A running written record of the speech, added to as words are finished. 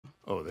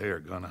Oh, they're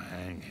gonna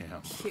hang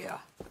him. Yeah,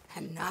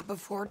 and not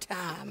before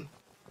time.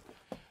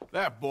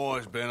 That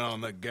boy's been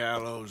on the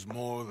gallows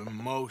more than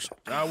most.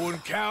 I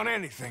wouldn't count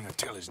anything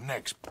until his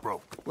neck's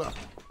broke. Well,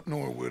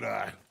 nor would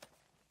I.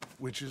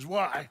 Which is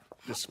why,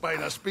 despite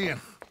us being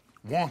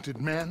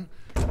wanted men,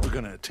 we're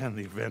gonna attend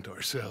the event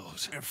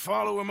ourselves. And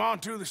follow him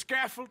onto the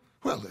scaffold?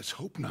 Well, let's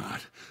hope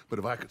not. But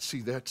if I could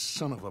see that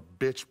son of a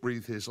bitch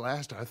breathe his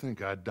last, I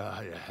think I'd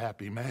die a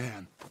happy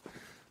man.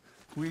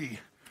 We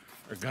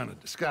are gonna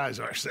disguise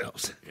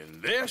ourselves.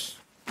 In this?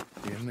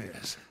 In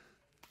this.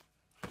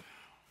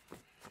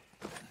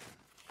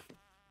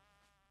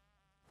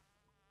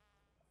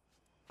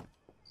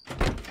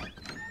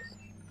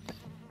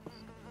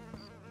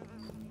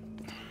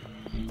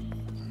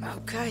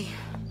 Okay.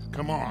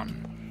 Come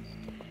on.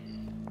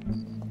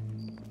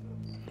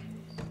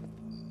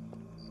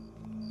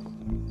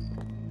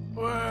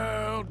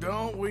 Well,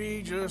 don't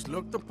we just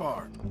look the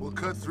part? We'll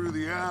cut through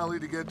the alley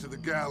to get to the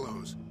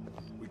gallows.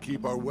 We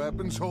keep our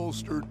weapons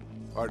holstered,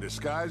 our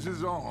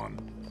disguises on,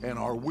 and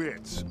our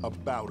wits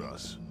about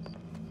us.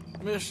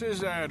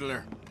 Mrs.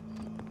 Adler,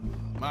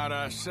 might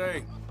I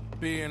say,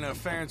 being a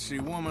fancy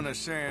woman of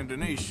Saint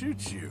Denis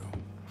shoots you.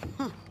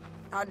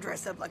 I'd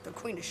dress up like the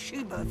Queen of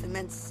Sheba if it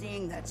meant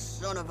seeing that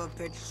son of a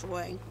bitch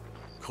swing.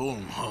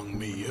 Colm hung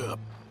me up,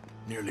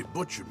 nearly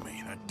butchered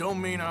me. That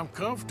don't mean I'm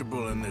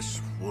comfortable in this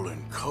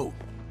woolen coat.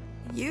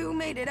 You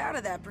made it out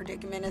of that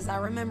predicament, as I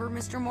remember,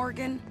 Mr.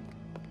 Morgan.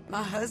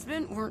 My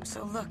husband weren't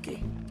so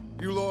lucky.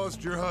 You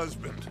lost your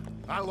husband.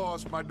 I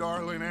lost my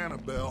darling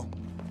Annabelle.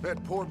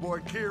 That poor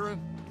boy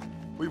Kieran.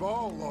 We've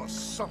all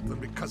lost something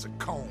because of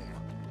Colm.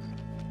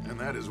 And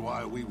that is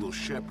why we will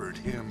shepherd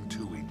him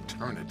to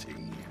eternity.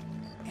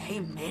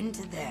 Amen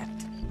to that.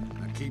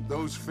 Now keep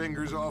those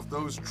fingers off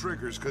those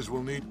triggers, because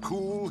we'll need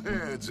cool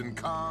heads and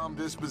calm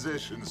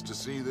dispositions to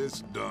see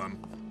this done.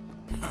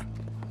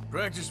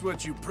 Practice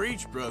what you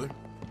preach, brother.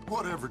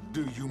 Whatever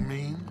do you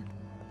mean?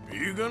 Are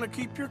you gonna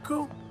keep your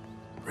cool?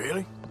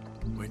 Really?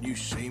 When you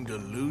seem to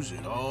lose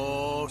it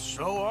all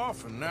so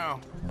often now.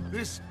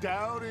 This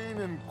doubting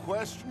and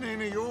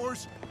questioning of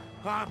yours,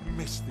 I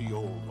miss the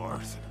old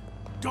Arthur.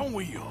 Don't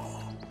we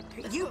all?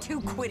 You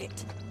two quit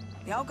it.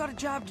 Y'all got a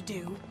job to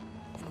do,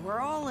 and we're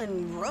all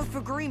in rough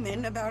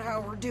agreement about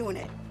how we're doing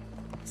it.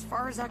 As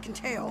far as I can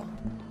tell.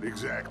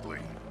 Exactly.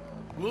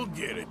 We'll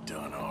get it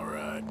done, all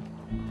right.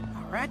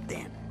 All right,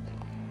 then.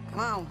 Come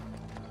on.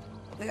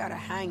 We got a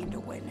hanging to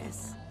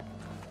witness.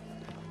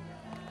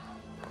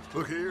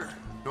 Look here,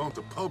 don't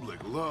the public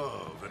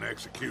love an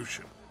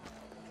execution?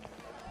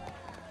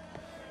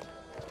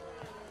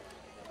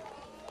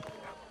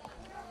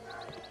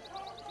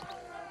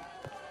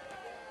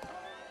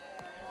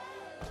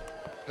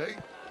 Hey,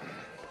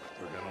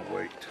 we're gonna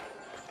wait.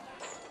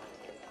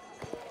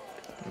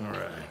 All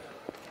right,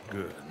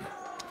 good.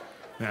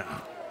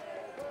 Now,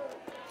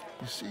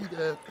 you see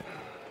that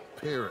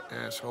pair of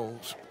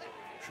assholes?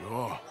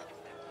 Sure.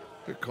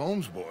 They're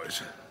Combs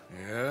boys.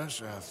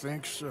 Yes, I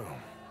think so.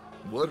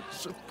 What a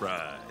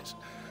surprise.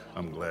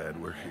 I'm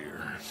glad we're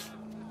here.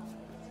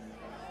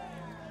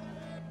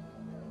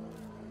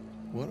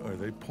 What are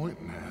they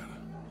pointing at?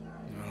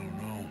 I don't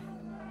know.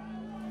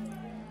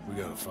 We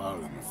gotta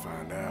follow them and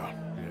find out.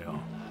 Yeah.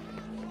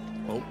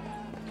 Oh,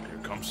 here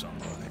comes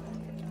somebody.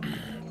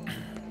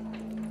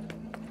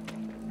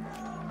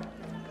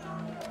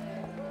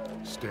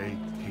 Stay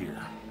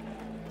here.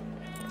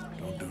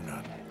 Don't do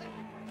nothing.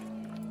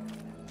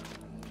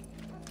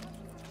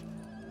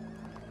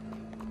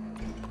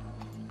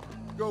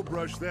 Go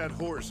brush that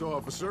horse,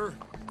 officer.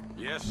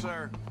 Yes,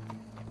 sir.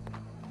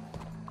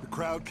 The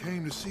crowd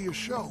came to see a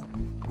show.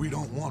 We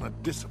don't want to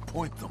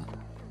disappoint them.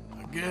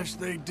 I guess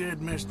they did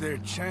miss their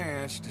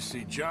chance to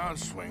see John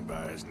swing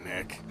by his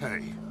neck.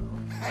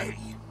 Hey,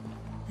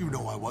 you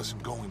know I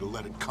wasn't going to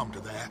let it come to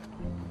that.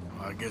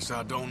 I guess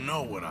I don't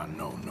know what I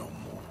know no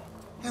more.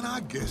 And I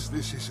guess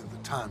this isn't the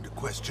time to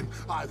question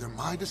either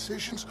my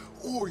decisions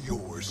or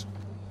yours.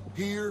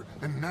 Here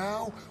and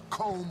now,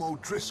 Colm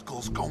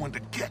O'Driscoll's going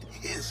to get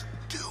his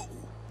due.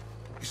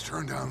 He's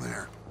turned down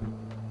there.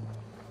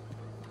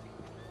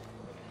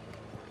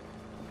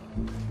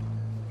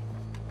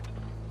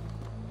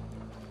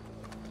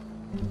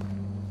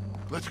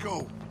 Let's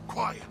go.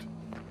 Quiet.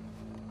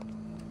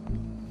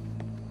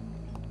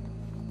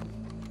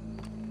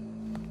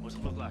 What's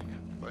it look like?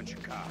 Bunch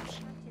of cops.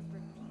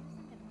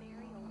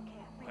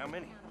 How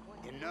many?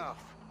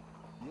 Enough.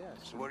 Yes.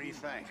 So what do you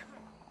think?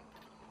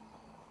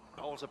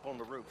 All's up on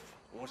the roof.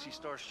 Once he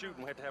starts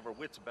shooting, we have to have our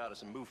wits about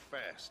us and move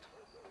fast.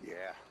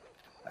 Yeah,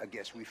 I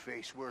guess we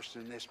faced worse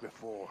than this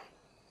before.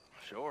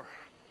 Sure.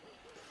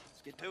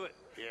 Let's get to it.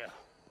 Yeah.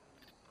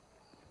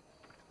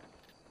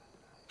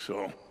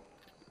 So,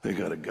 they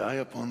got a guy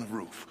up on the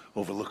roof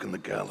overlooking the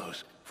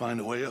gallows.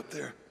 Find a way up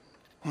there,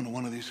 onto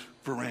one of these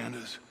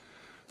verandas,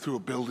 through a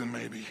building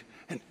maybe,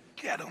 and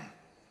get him.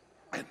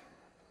 And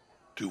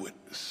do it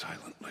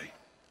silently.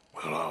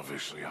 Well,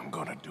 obviously, I'm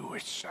gonna do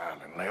it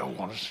silently. I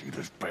want to see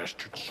this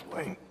bastard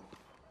swing.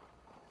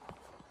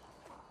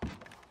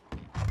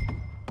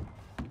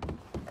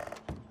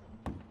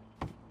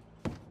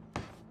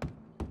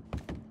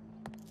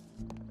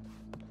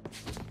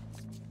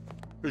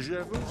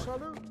 Je vous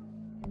salute.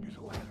 Use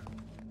a ladder.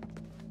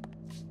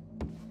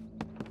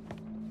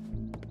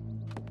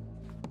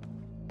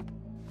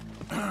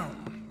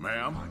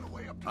 Ma'am,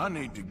 I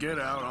need to get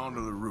out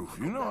onto the roof.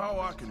 You know how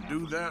I can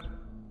do that?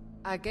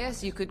 I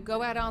guess you could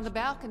go out on the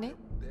balcony.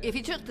 If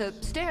you took the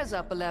stairs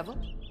up a level.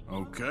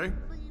 Okay.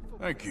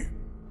 Thank you.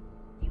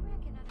 You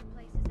reckon other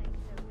places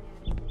ain't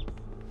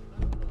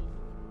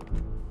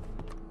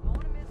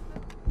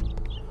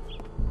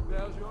so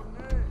bad as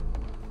this?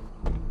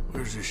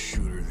 Where's this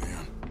shooter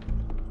then?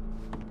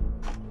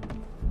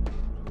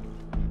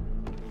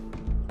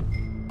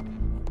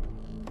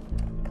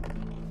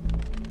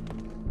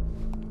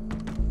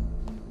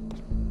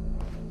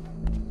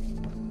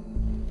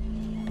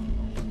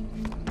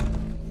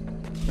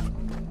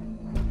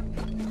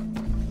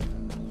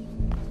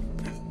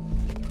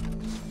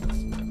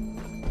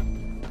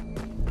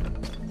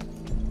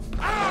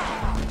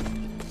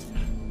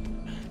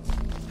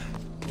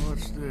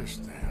 What's this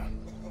then?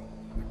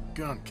 A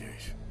gun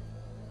case.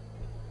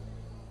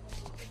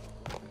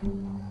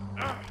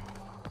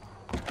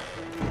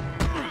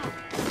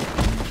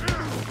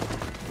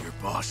 Your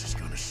boss is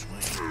gonna swing,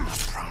 I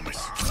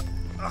promise.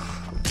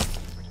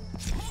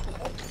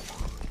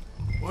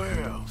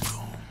 Well,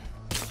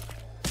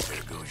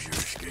 there goes your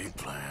escape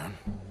plan.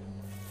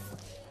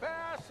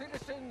 Fair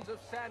citizens of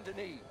Saint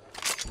Denis,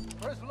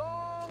 for as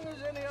long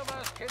as any of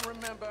us can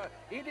remember,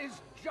 it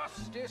is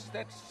justice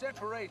that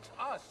separates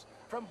us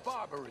from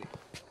Barbary.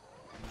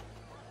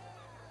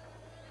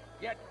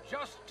 Yet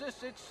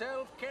justice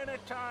itself can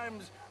at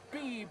times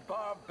be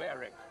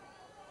barbaric.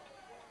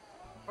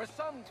 For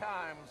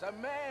sometimes a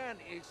man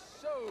is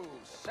so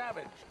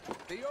savage,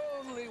 the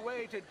only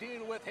way to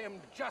deal with him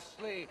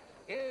justly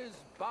is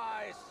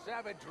by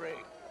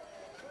savagery.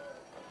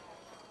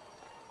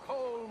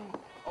 Colm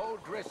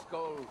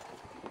O'Driscoll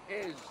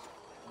is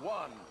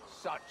one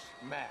such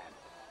man.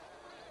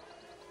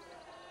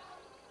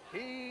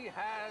 He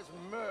has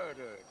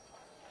murdered,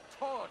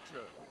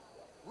 tortured,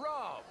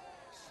 robbed,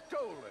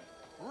 stolen,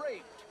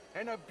 raped,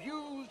 and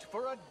abused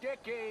for a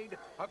decade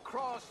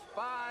across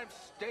 5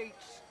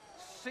 states,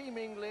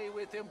 seemingly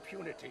with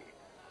impunity.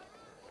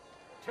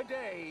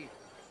 Today,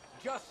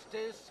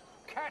 justice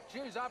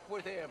catches up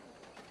with him.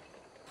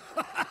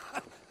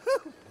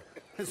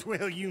 As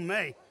well you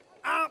may.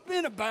 I've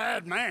been a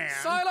bad man.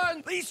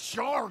 Silence! These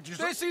charges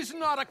are... This is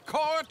not a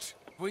court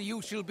where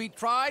you shall be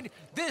tried.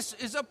 This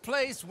is a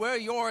place where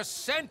your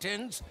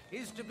sentence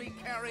is to be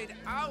carried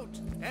out.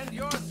 And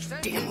your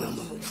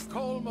sentence,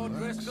 Colm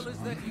O'Driscoll, is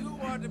that you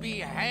are to be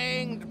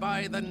hanged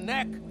by the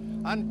neck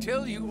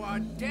until you are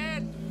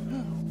dead.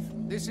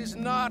 This is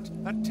not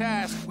a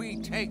task we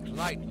take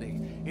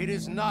lightly. It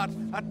is not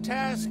a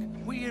task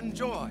we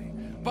enjoy.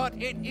 But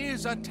it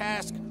is a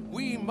task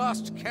we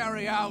must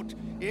carry out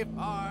if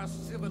our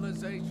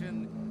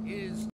civilization is